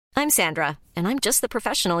I'm Sandra, and I'm just the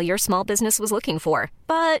professional your small business was looking for.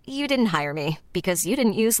 But you didn't hire me because you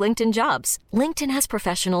didn't use LinkedIn Jobs. LinkedIn has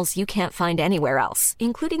professionals you can't find anywhere else,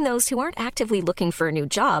 including those who aren't actively looking for a new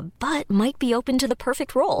job, but might be open to the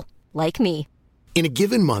perfect role, like me. In a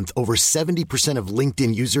given month, over 70% of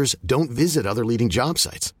LinkedIn users don't visit other leading job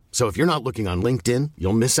sites. So if you're not looking on LinkedIn,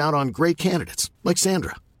 you'll miss out on great candidates like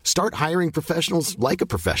Sandra. Start hiring professionals like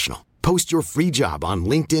a professional. Post your free job on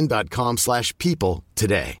linkedin.com/people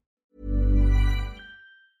today.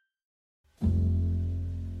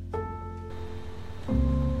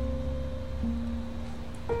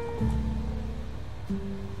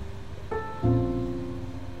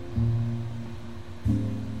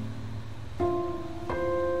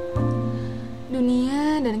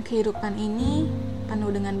 Dunia dan kehidupan ini penuh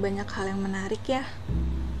dengan banyak hal yang menarik ya.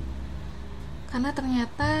 Karena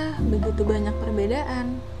ternyata begitu banyak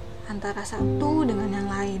perbedaan antara satu dengan yang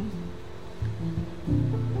lain.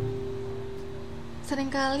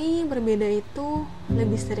 Seringkali berbeda itu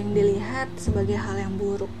lebih sering dilihat sebagai hal yang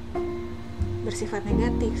buruk, bersifat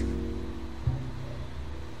negatif.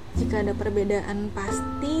 Jika ada perbedaan,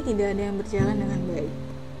 pasti tidak ada yang berjalan dengan baik.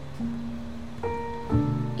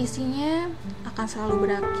 Isinya akan selalu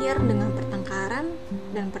berakhir dengan pertengkaran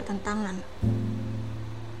dan pertentangan.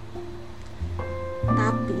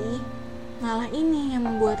 Tapi malah ini yang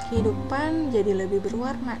membuat kehidupan jadi lebih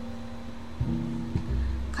berwarna.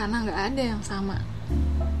 Karena gak ada yang sama.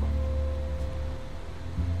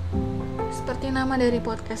 Seperti nama dari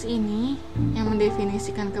podcast ini yang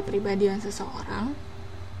mendefinisikan kepribadian seseorang,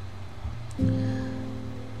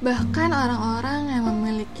 bahkan orang-orang yang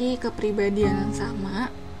memiliki kepribadian yang sama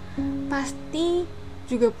pasti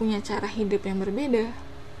juga punya cara hidup yang berbeda,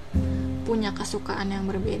 punya kesukaan yang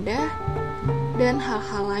berbeda, dan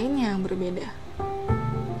hal-hal lainnya yang berbeda.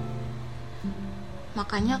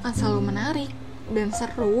 Makanya akan selalu menarik dan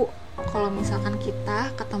seru kalau misalkan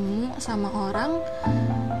kita ketemu sama orang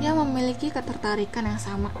yang memiliki ketertarikan yang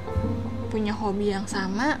sama, punya hobi yang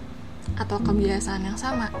sama, atau kebiasaan yang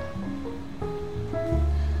sama.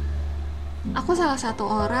 Aku salah satu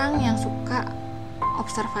orang yang suka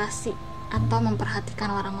observasi atau memperhatikan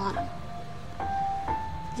orang-orang.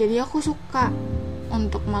 Jadi aku suka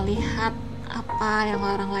untuk melihat apa yang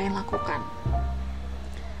orang lain lakukan.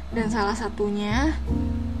 Dan salah satunya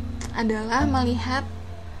adalah melihat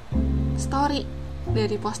story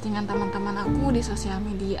dari postingan teman-teman aku di sosial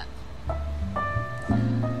media.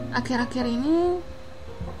 Akhir-akhir ini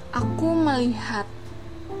aku melihat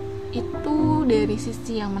itu dari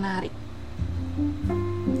sisi yang menarik,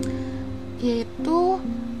 yaitu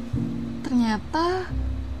ternyata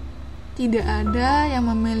tidak ada yang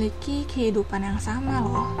memiliki kehidupan yang sama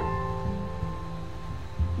loh.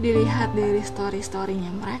 Dilihat dari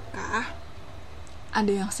story-storynya mereka, ada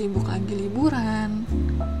yang sibuk lagi liburan,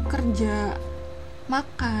 kerja,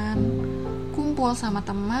 makan, kumpul sama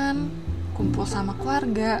teman, kumpul sama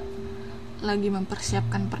keluarga, lagi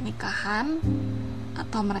mempersiapkan pernikahan,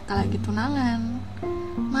 atau mereka lagi tunangan,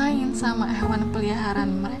 main sama hewan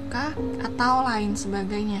peliharaan mereka, atau lain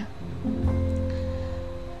sebagainya.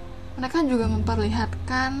 Mereka juga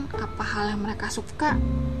memperlihatkan apa hal yang mereka suka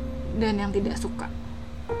dan yang tidak suka.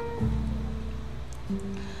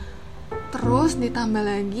 Terus ditambah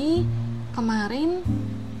lagi, kemarin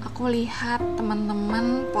aku lihat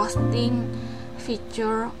teman-teman posting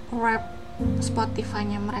feature rap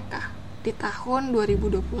Spotify-nya mereka di tahun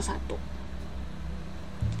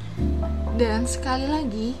 2021. Dan sekali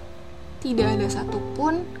lagi, tidak ada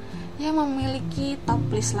satupun yang memiliki top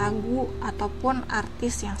list lagu ataupun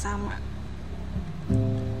artis yang sama.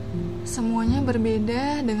 Semuanya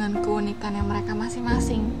berbeda dengan keunikannya mereka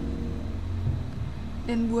masing-masing.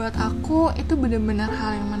 Dan buat aku itu benar-benar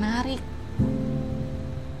hal yang menarik.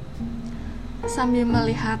 Sambil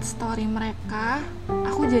melihat story mereka,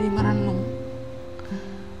 aku jadi merenung.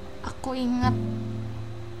 Aku ingat,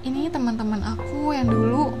 ini teman-teman aku yang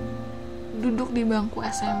dulu duduk di bangku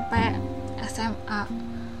SMP, SMA,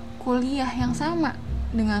 kuliah yang sama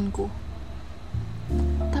denganku.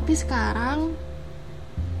 Tapi sekarang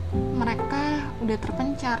mereka udah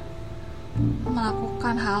terpencar,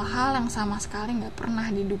 melakukan hal-hal yang sama sekali gak pernah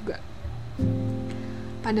diduga.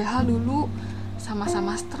 Padahal dulu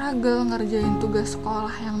sama-sama struggle ngerjain tugas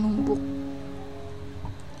sekolah yang numpuk.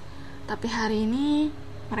 Tapi hari ini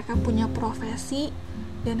mereka punya profesi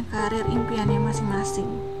dan karir impiannya masing-masing.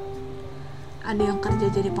 Ada yang kerja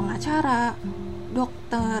jadi pengacara,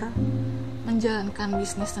 dokter, menjalankan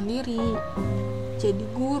bisnis sendiri, jadi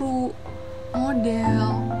guru,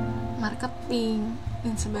 model, marketing,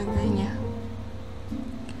 dan sebagainya.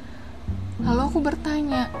 Lalu aku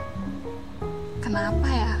bertanya, kenapa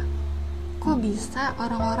ya kok bisa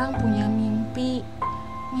orang-orang punya mimpi,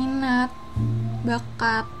 minat,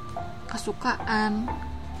 bakat, kesukaan,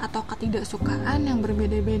 atau ketidaksukaan yang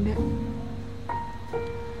berbeda-beda.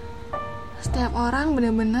 Setiap orang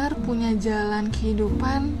benar-benar punya jalan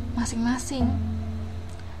kehidupan masing-masing.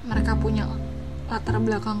 Mereka punya latar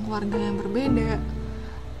belakang keluarga yang berbeda,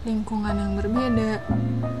 lingkungan yang berbeda,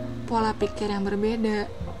 pola pikir yang berbeda,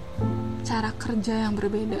 cara kerja yang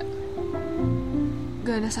berbeda.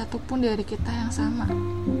 Gak ada satupun dari kita yang sama.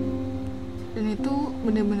 Dan itu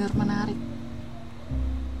benar-benar menarik.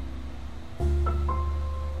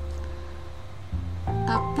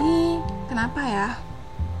 Tapi kenapa ya?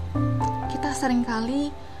 Kita seringkali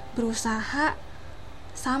berusaha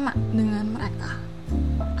sama dengan mereka,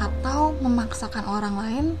 atau memaksakan orang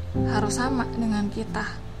lain harus sama dengan kita.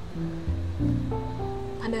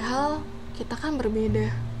 Padahal kita kan berbeda.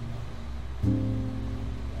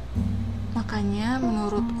 Makanya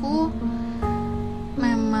menurutku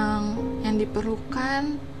memang yang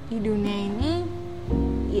diperlukan di dunia ini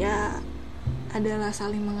ya adalah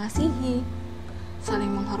saling mengasihi,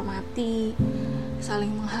 saling menghormati,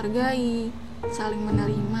 saling menghargai, saling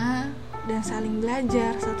menerima, dan saling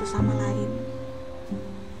belajar satu sama lain.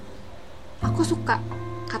 Aku suka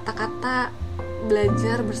kata-kata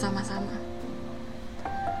belajar bersama-sama.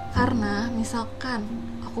 Karena misalkan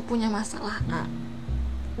aku punya masalah A,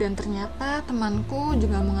 dan ternyata temanku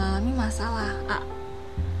juga mengalami masalah A.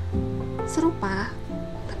 Serupa,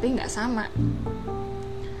 tapi nggak sama.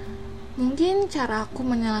 Mungkin cara aku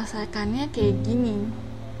menyelesaikannya kayak gini,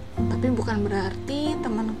 tapi bukan berarti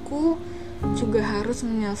temanku juga harus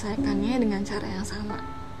menyelesaikannya dengan cara yang sama.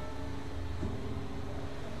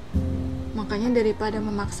 Makanya daripada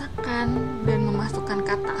memaksakan dan memasukkan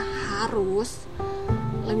kata harus,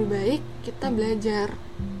 lebih baik kita belajar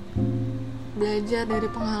dari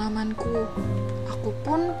pengalamanku. Aku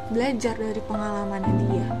pun belajar dari pengalamannya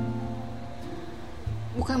dia.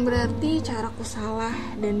 Bukan berarti caraku salah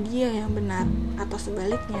dan dia yang benar, atau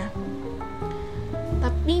sebaliknya.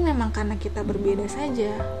 Tapi memang karena kita berbeda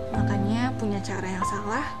saja, makanya punya cara yang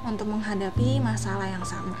salah untuk menghadapi masalah yang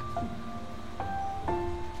sama.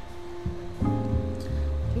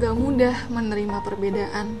 Gak mudah menerima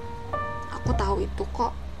perbedaan. Aku tahu itu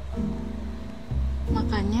kok.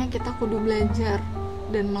 Makanya kita kudu belajar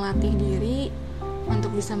dan melatih diri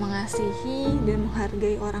untuk bisa mengasihi dan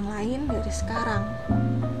menghargai orang lain dari sekarang.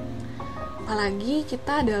 Apalagi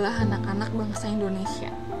kita adalah anak-anak bangsa Indonesia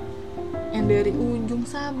yang dari ujung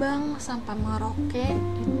Sabang sampai Merauke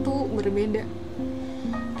itu berbeda.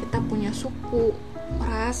 Kita punya suku,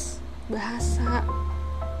 ras, bahasa,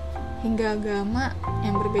 hingga agama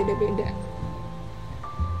yang berbeda-beda.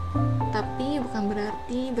 Tapi bukan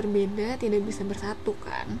berarti berbeda tidak bisa bersatu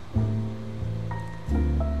kan?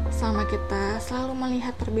 Selama kita selalu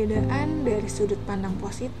melihat perbedaan dari sudut pandang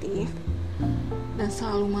positif dan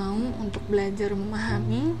selalu mau untuk belajar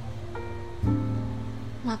memahami,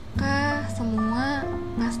 maka semua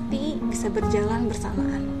pasti bisa berjalan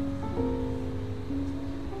bersamaan.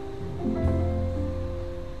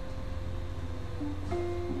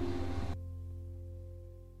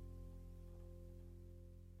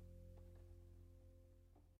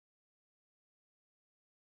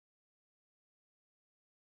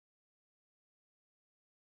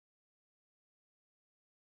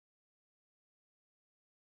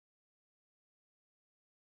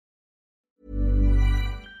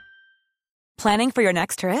 Planning for your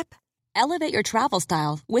next trip? Elevate your travel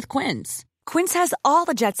style with Quince. Quince has all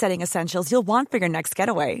the jet-setting essentials you'll want for your next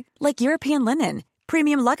getaway, like European linen,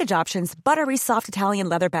 premium luggage options, buttery soft Italian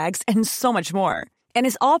leather bags, and so much more. And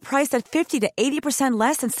is all priced at 50 to 80%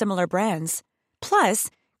 less than similar brands.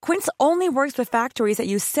 Plus, Quince only works with factories that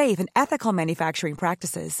use safe and ethical manufacturing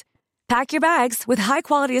practices. Pack your bags with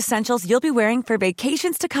high-quality essentials you'll be wearing for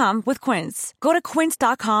vacations to come with Quince. Go to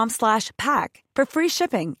quince.com/pack for free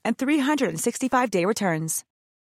shipping and 365-day returns.